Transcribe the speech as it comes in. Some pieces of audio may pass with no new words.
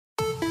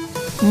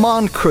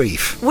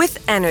Moncrief with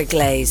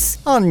Energlaze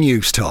on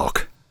News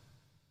Talk.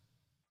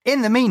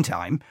 In the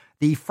meantime,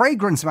 the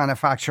fragrance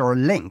manufacturer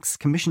Lynx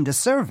commissioned a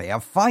survey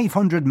of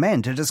 500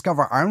 men to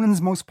discover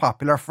Ireland's most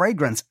popular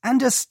fragrance,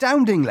 and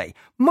astoundingly,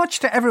 much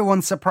to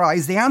everyone's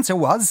surprise, the answer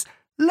was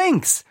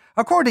Lynx.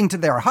 According to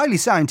their highly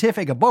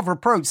scientific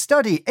above-reproach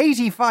study,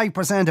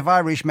 85% of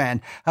Irish men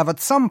have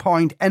at some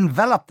point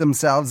enveloped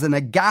themselves in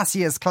a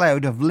gaseous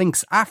cloud of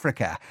Lynx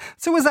Africa.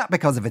 So is that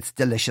because of its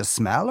delicious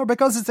smell, or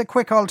because it's a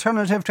quick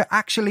alternative to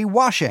actually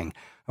washing?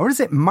 Or is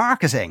it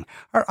marketing?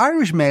 Are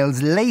Irish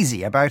males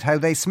lazy about how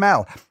they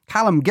smell?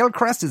 Callum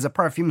Gilcrest is a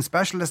perfume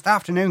specialist.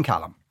 Afternoon,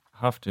 Callum.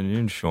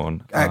 Afternoon,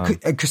 Sean.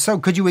 So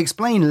could you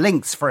explain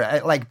Lynx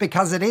for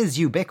because it is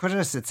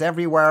ubiquitous, it's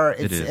everywhere,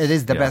 it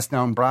is the best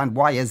known brand.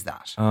 Why is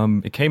that?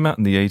 It came out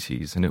in the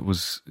 80s and it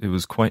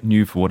was quite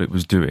new for what it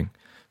was doing.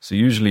 So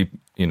usually,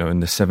 in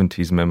the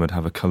 70s, men would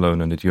have a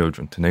cologne and a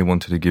deodorant, and they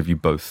wanted to give you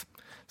both.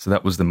 So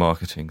that was the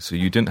marketing. So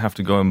you didn't have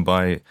to go and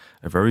buy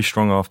a very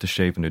strong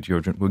aftershave and a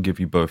deodorant. We'll give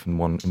you both in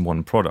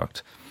one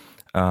product.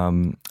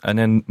 And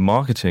then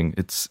marketing,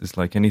 it's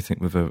like anything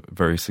with a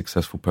very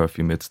successful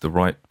perfume. It's the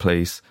right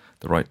place,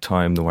 the right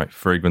time, the right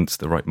fragrance,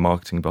 the right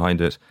marketing behind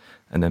it,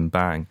 and then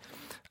bang.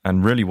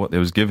 And really what they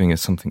was giving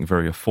is something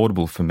very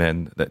affordable for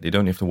men, that they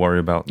don't have to worry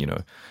about,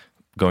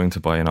 going to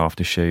buy an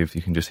aftershave.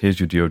 You can just, here's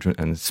your deodorant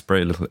and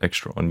spray a little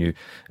extra on you.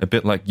 A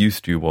bit like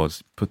Youth Dew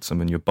was. Put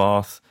some in your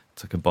bath.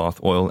 It's like a bath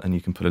oil, and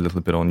you can put a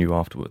little bit on you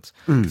afterwards.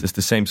 So it's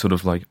the same sort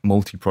of like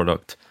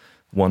multi-product,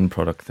 one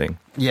product thing.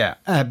 Yeah,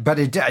 but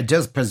it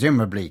does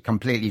presumably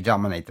completely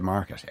dominate the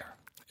market here.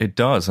 It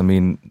does. I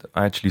mean,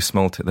 I actually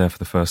smelt it there for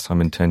the first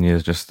time in 10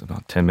 years, just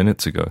about 10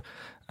 minutes ago.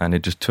 And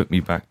it just took me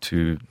back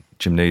to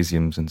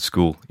gymnasiums and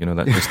school,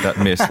 that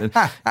mist.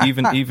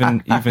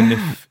 even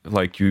if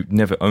like you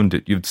never owned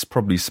it, you'd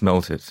probably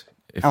smelt it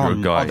if you're a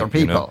guy. Other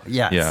people,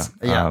 yes.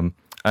 Yeah.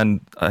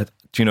 And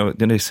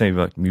then they say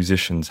like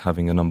musicians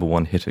having a number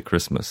one hit at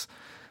Christmas.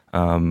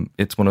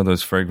 It's one of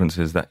those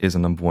fragrances that is a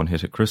number one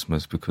hit at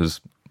Christmas,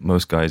 because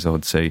most guys, I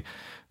would say,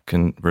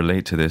 can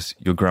relate to this.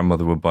 Your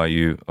grandmother would buy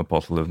you a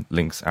bottle of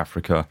Lynx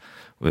Africa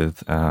with,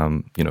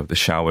 the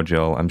shower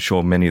gel. I'm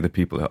sure many of the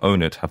people that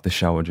own it have the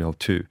shower gel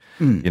too.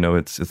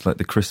 It's like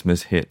the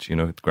Christmas hit.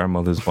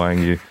 Grandmother's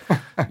buying you.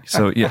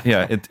 So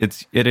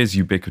it is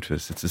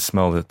ubiquitous. It's a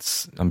smell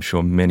that's, I'm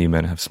sure many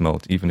men have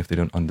smelled, even if they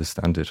don't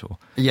understand it.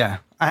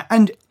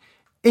 And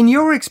in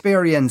your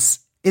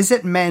experience, is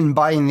it men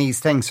buying these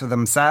things for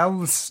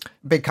themselves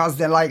because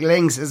they like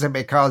Lynx? Is it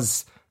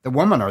because the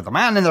woman or the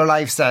man in their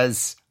life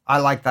says, I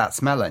like that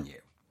smell in you?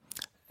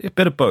 A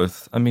bit of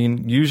both. I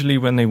mean, usually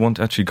when they want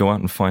to actually go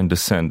out and find a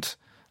scent,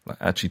 like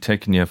actually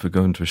taking the effort,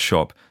 going to a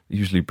shop, they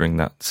usually bring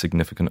that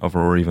significant other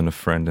or even a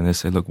friend, and they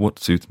say, look, what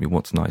suits me,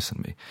 what's nice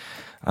on me.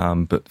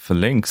 But for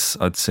Lynx,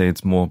 I'd say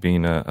it's more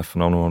been a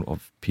phenomenon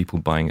of people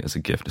buying it as a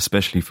gift,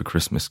 especially for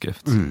Christmas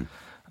gifts.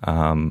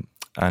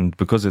 And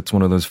because it's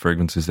one of those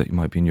fragrances that you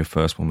might be in your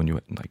first one when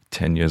you're like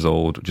 10 years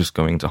old, or just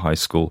going to high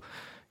school,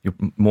 you're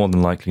more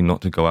than likely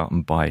not to go out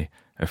and buy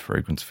a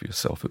fragrance for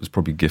yourself. It was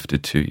probably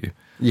gifted to you.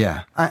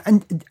 Yeah.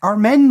 And are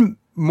men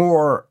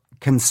more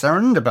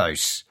concerned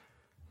about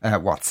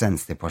what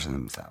scents they put in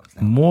themselves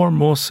now?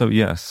 More so,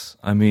 yes.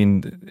 I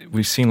mean,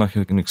 we've seen like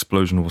an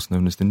explosion of what's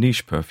known as the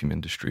niche perfume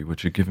industry,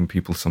 which are giving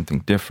people something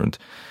different.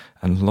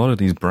 And a lot of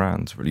these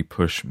brands really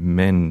push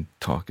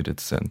men-targeted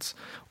scents,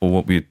 or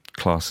what we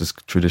class as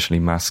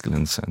traditionally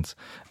masculine scents.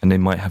 And they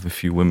might have a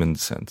few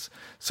women's scents.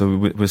 So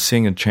we're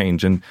seeing a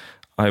change. And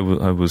I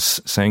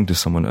was saying to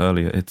someone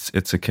earlier,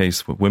 it's a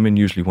case where women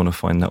usually want to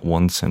find that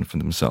one scent for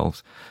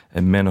themselves,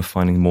 and men are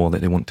finding more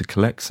that they want to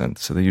collect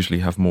scents. So they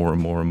usually have more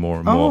and more and more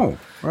and more. Oh,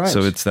 right.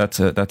 So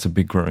that's a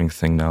big growing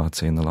thing now, I'd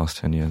say, in the last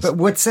 10 years. But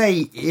would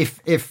say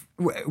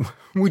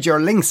would your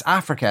Lynx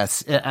Africa,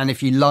 and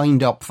if you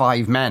lined up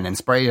 5 men and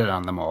sprayed it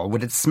on them all,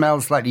 would it smell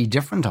slightly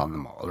different on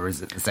them all, or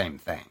is it the same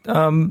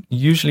thing?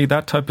 Usually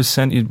that type of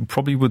scent, you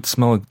probably would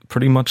smell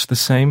pretty much the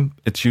same.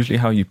 It's usually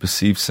how you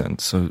perceive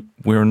scent. So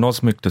we're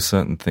anosmic to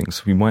certain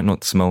things. We might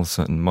not smell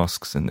certain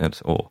musks in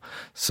it or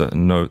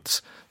certain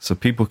notes. So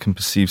people can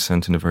perceive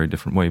scent in a very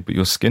different way, but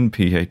your skin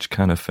pH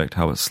can affect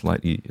how it's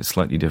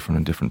slightly different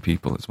in different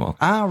people as well.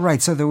 Ah,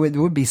 right. So there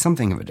would be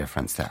something of a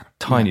difference there.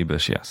 Tiny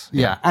bit, yes.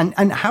 Yeah.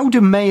 And how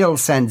do male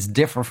scents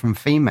differ from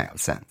female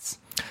scents?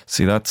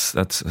 See, that's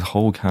a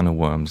whole can of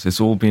worms. It's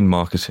all been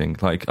marketing.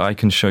 Like, I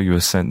can show you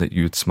a scent that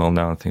you would smell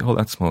now and think, oh,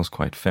 that smells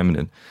quite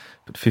feminine.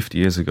 But 50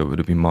 years ago, it would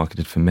have been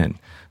marketed for men.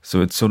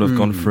 So it's sort of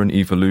gone through an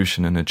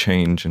evolution and a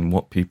change in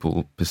what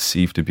people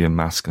perceive to be a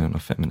masculine or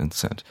feminine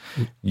scent.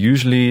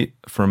 Usually,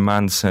 for a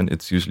man's scent,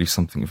 it's usually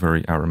something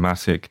very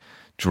aromatic,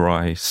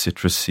 dry,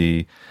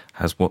 citrusy,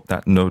 has what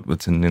that note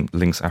that's in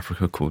Lynx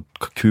Africa called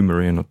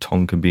coumarin or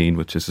tonka bean,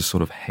 which is a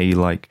sort of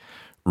hay-like,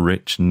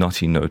 rich,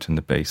 nutty note in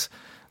the base.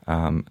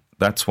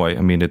 That's why,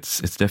 I mean, it's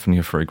definitely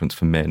a fragrance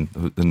for men.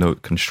 The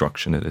note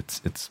construction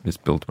it's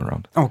built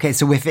around. Okay,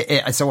 so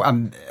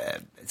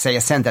say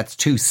a scent that's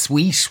too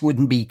sweet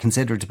wouldn't be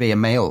considered to be a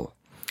male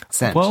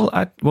scent.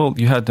 Well,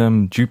 you had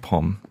Dew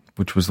Pomme,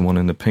 which was the one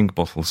in the pink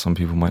bottle, some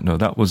people might know,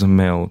 that was a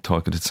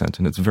male-targeted scent,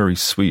 and it's very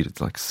sweet. It's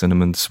like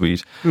cinnamon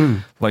sweet.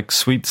 Like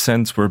sweet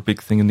scents were a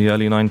big thing in the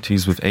early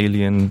 90s with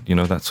Alien,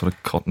 that sort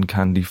of cotton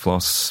candy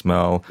floss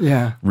smell.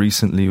 Yeah.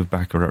 Recently with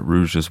Baccarat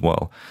Rouge as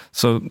well.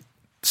 So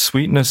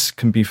sweetness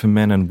can be for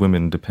men and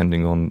women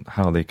depending on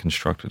how they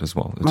construct it as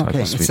well. The type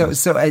of sweetness.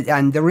 So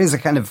and there is a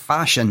kind of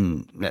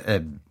fashion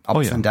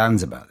ups and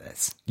downs about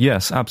this.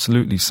 Yes,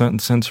 absolutely. Certain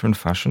scents are in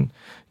fashion.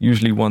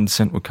 Usually one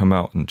scent will come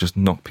out and just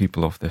knock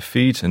people off their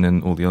feet, and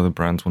then all the other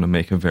brands want to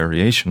make a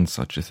variation,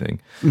 such a thing.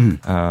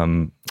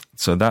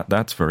 So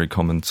that's very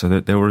common. So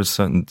that there were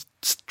certain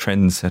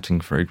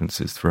trend-setting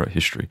fragrances throughout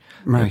history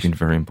that have been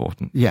very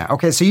important. Yeah.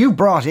 Okay. So you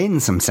brought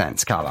in some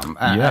scents, Callum.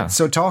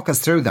 So talk us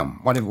through them.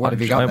 What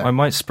have you got there? I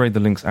might spray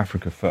the Lynx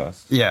Africa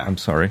first. Yeah. I'm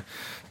sorry.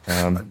 You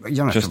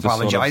don't have to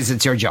apologise.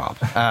 It's your job.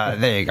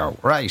 There you go.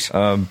 Right.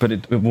 But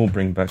it will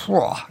bring back.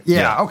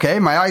 Okay.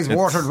 My eyes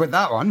watered with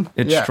that one.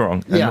 It's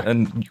strong.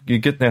 And you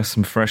get there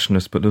some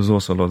freshness, but there's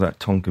also a lot of that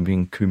tonka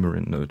bean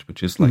coumarin note,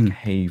 which is like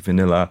hay,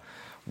 vanilla,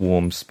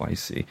 warm,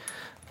 spicy.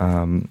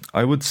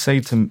 I would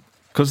say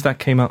because that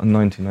came out in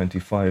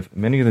 1995,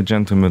 many of the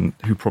gentlemen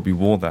who probably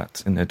wore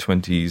that in their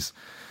 20s,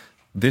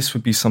 this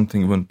would be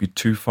something that wouldn't be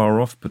too far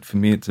off, but for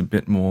me it's a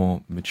bit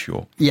more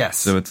mature. Yes.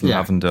 So it's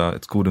lavender,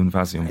 it's called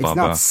Invasion Baba. It's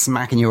not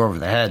smacking you over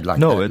the head like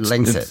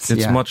Lynx is.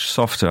 It's much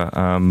softer.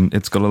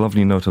 It's got a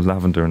lovely note of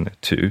lavender in it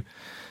too.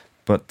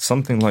 But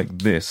something like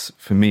this,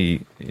 for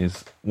me,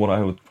 is what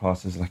I would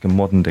class as like a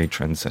modern-day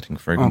trend-setting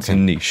fragrance, a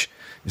niche.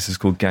 This is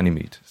called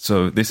Ganymede.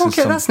 So this is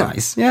something... that's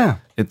nice, yeah.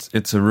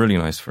 It's a really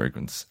nice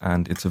fragrance,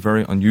 and it's a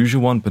very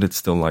unusual one, but it's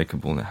still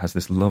likable, and it has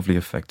this lovely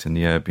effect in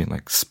the air, being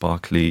like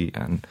sparkly,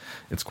 and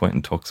it's quite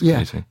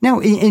intoxicating. Yeah. Now,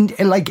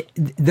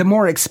 the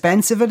more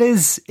expensive it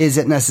is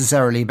it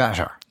necessarily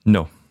better?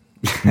 No,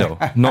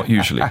 not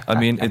usually. I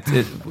mean,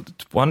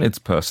 it's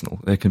personal.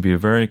 There can be a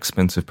very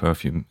expensive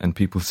perfume and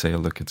people say, oh,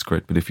 look, it's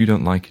great. But if you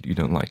don't like it, you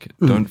don't like it.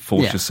 Don't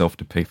force yourself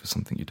to pay for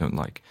something you don't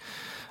like.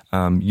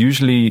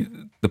 Usually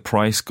the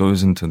price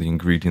goes into the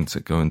ingredients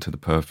that go into the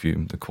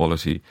perfume, the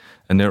quality.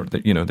 And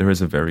there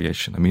is a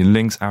variation. I mean,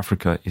 Lynx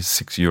Africa is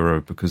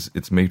 €6 because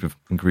it's made with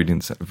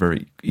ingredients that are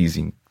very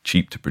easy and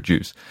cheap to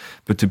produce.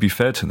 But to be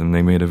fair to them,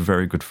 they made a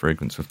very good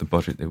fragrance with the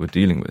budget they were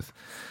dealing with.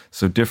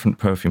 So different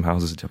perfume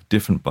houses have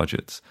different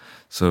budgets.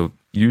 So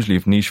usually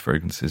if niche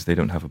fragrances, they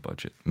don't have a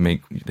budget.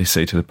 They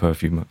say to the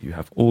perfumer, you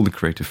have all the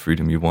creative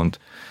freedom you want.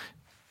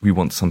 We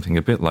want something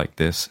a bit like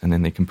this, and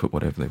then they can put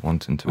whatever they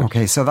want into it.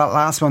 Okay, so that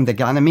last one, the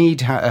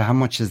Ganymede, how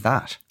much is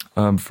that?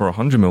 For a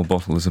 100ml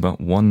bottle is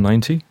about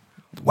 $190.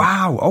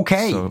 Wow,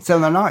 okay. So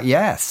they're not,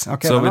 okay.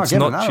 So it's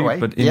not cheap,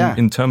 but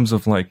in terms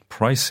of like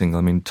pricing,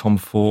 I mean, Tom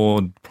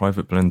Ford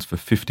private blends for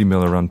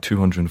 50ml around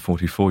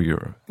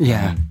 €244.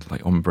 Yeah. And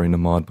like Ombre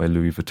Nomade by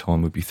Louis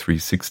Vuitton would be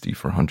 $360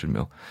 for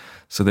 100ml.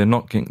 So they're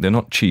not cheap. They're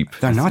not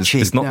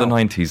cheap. It's not the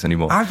 90s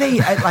anymore. Are they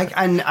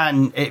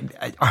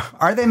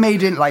are they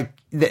made in like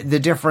the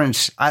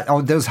different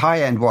those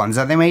high end ones?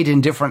 Are they made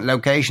in different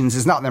locations?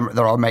 It's not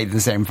they're all made in the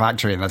same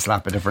factory and they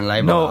slap a different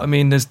label. No, on. I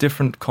mean there's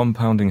different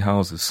compounding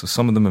houses. So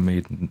some of them are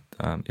made in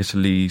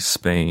Italy,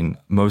 Spain,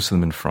 most of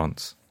them in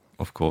France.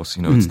 Of course,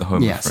 it's the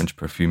home of French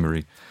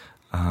Parfumarija.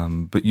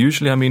 But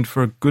usually, I mean,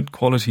 for a good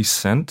quality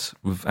scent,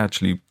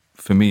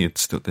 for me,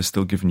 they're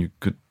still giving you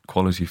good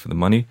quality for the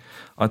money.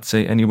 I'd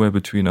say anywhere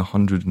between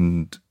 100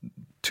 and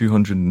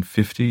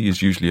 250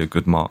 is usually a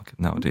good mark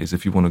nowadays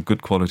if you want a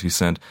good quality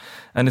scent.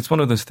 And it's one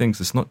of those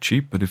things, it's not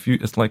cheap, but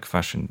it's like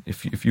fashion.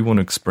 If you want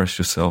to express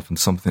yourself in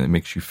something that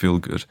makes you feel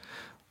good,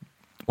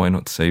 why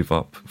not save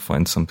up,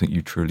 find something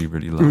you truly,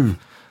 really love.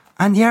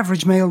 And the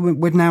average male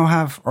would now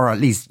have, or at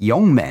least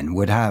young men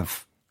would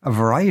have, a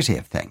variety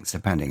of things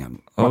depending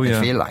on what they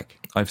feel like.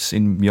 I've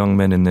seen young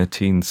men in their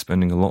teens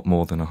spending a lot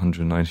more than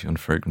 190 on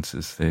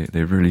fragrances.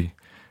 They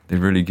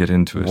really get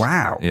into it.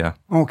 Wow. Yeah.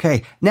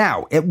 Okay.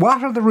 Now,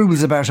 what are the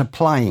rules about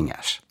applying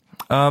it?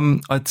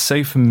 I'd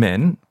say for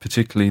men,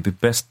 particularly, the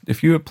best,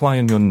 if you apply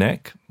on your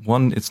neck,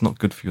 one, it's not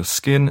good for your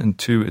skin, and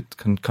two, it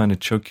can kind of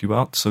choke you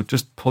out. So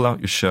just pull out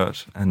your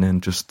shirt and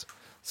then just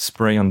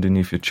spray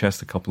underneath your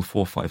chest 4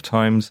 or 5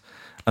 times.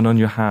 And on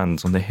your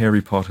hands, on the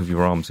hairy part of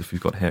your arms, if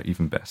you've got hair,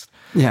 even best.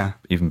 Yeah.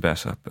 Even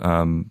better.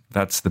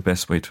 That's the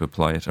best way to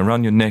apply it.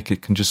 Around your neck,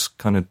 it can just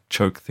kind of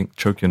choke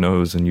your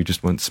nose and you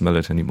just won't smell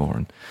it anymore.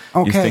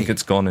 And you think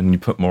it's gone and you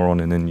put more on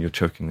and then you're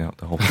choking out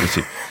the whole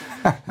pretty,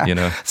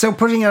 So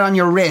putting it on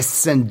your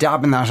wrists and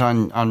dabbing that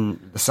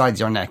on the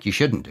sides of your neck, you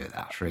shouldn't do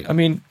that, really. I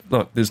mean,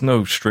 look, there's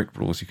no strict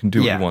rules. You can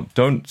do what you want.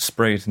 Don't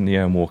spray it in the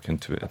air and walk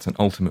into it. It's an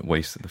ultimate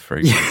waste of the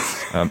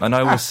fragrance. And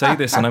I will say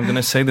this, and I'm going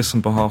to say this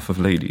on behalf of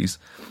ladies.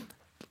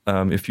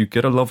 If you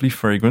get a lovely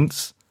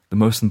fragrance, the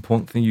most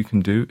important thing you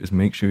can do is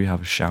make sure you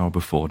have a shower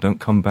before.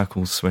 Don't come back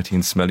all sweaty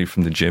and smelly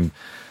from the gym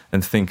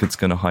and think it's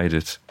going to hide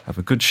it. Have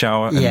a good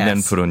shower and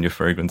then put on your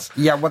fragrance.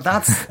 Yeah, well,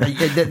 that's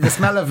the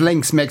smell of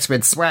Lynx mixed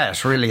with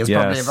sweat really is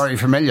probably a very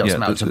familiar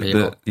smell to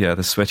people.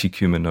 The sweaty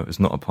cumin note is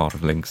not a part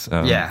of Lynx.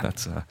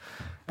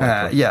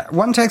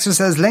 One texter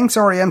says Lynx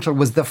Oriental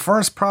was the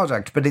first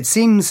product, but it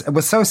seems it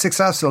was so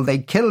successful they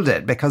killed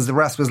it because the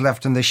rest was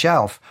left on the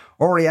shelf.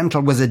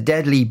 Oriental was a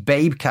deadly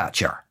babe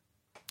catcher.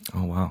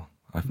 Oh, wow.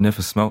 I've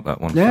never smelt that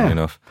one, funny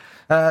enough.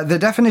 The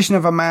definition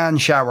of a man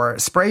shower: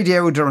 spray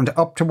deodorant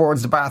up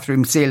towards the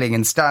bathroom ceiling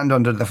and stand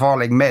under the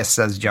falling mist,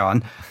 says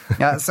John.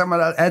 Ed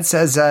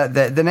says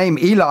the name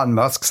Elon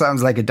Musk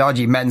sounds like a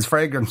dodgy men's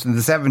fragrance from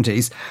the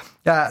 70s.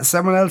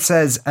 Someone else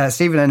says,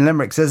 Stephen in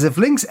Limerick says, if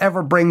Lynx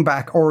ever bring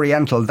back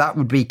Oriental, that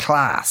would be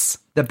class.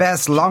 The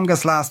best,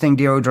 longest lasting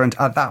deodorant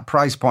at that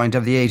price point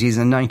of the 80s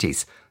and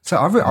 90s. So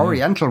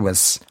Oriental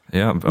was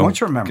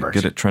much remembered.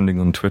 Get it trending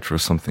on Twitter or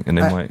something and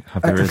they might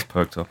have their ears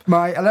perked up.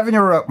 My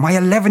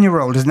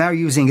 11-year-old is now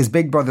using his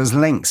big brother's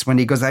Lynx when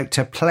he goes out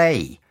to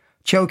play,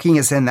 choking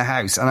us in the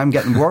house, and I'm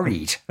getting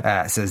worried,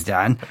 says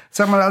Dan.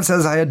 Someone else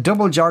says, I had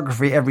double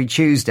geography every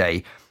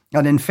Tuesday,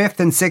 and in 5th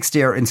and 6th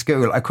year in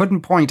school, I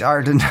couldn't point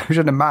Ireland out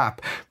on a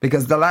map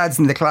because the lads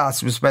in the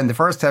class would spend the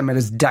first 10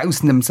 minutes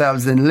dousing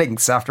themselves in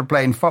Lynx after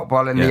playing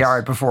football in the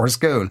yard before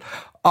school.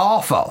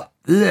 Awful.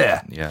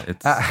 Ugh. Yeah,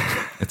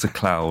 it's a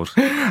cloud.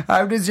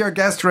 How does your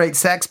guest rate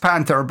Sex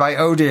Panther by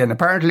Odeon?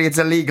 Apparently it's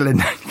illegal in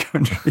 9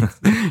 countries.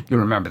 You'll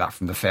remember that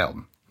from the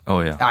film.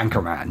 Oh, yeah.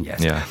 Anchorman,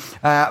 yes. Yeah.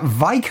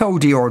 Vico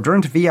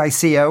Deodorant,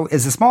 VICO,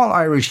 is a small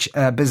Irish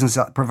business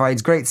that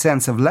provides great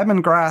scents of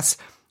lemongrass,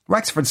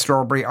 Wexford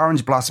strawberry,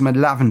 orange blossom and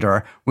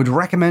lavender. Would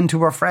recommend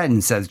to a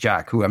friend, says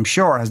Jack, who I'm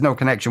sure has no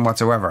connection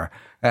whatsoever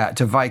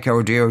to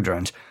Vico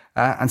Deodorant.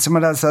 And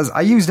someone else says,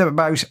 I used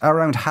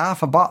around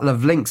half a bottle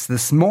of Lynx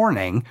this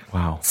morning.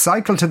 Wow.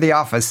 Cycled to the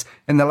office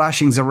in the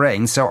lashings of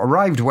rain, so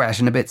arrived wet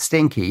and a bit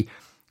stinky.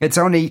 It's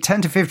only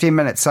 10 to 15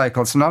 minute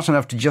cycle, so not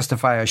enough to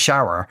justify a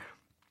shower.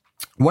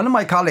 One of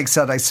my colleagues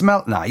said I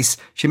smelt nice.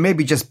 She may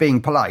be just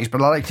being polite,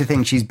 but I like to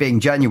think she's being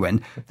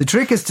genuine. The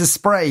trick is to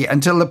spray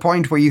until the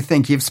point where you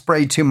think you've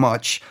sprayed too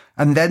much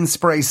and then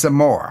spray some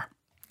more.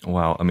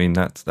 Wow, I mean,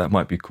 that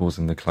might be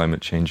causing the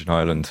climate change in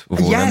Ireland.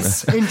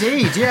 Yes,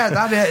 indeed. Yeah,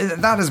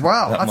 that as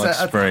well.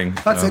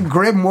 That's a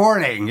grim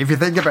warning, if you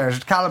think about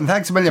it. Callum,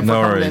 thanks a million for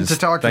coming in to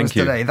talk to us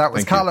today. That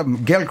was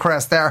Callum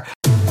Gilcrest there.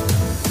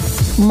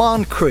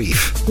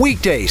 Moncrief,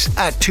 weekdays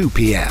at 2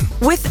 p.m.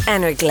 with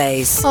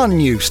Energlaze on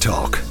News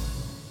Talk.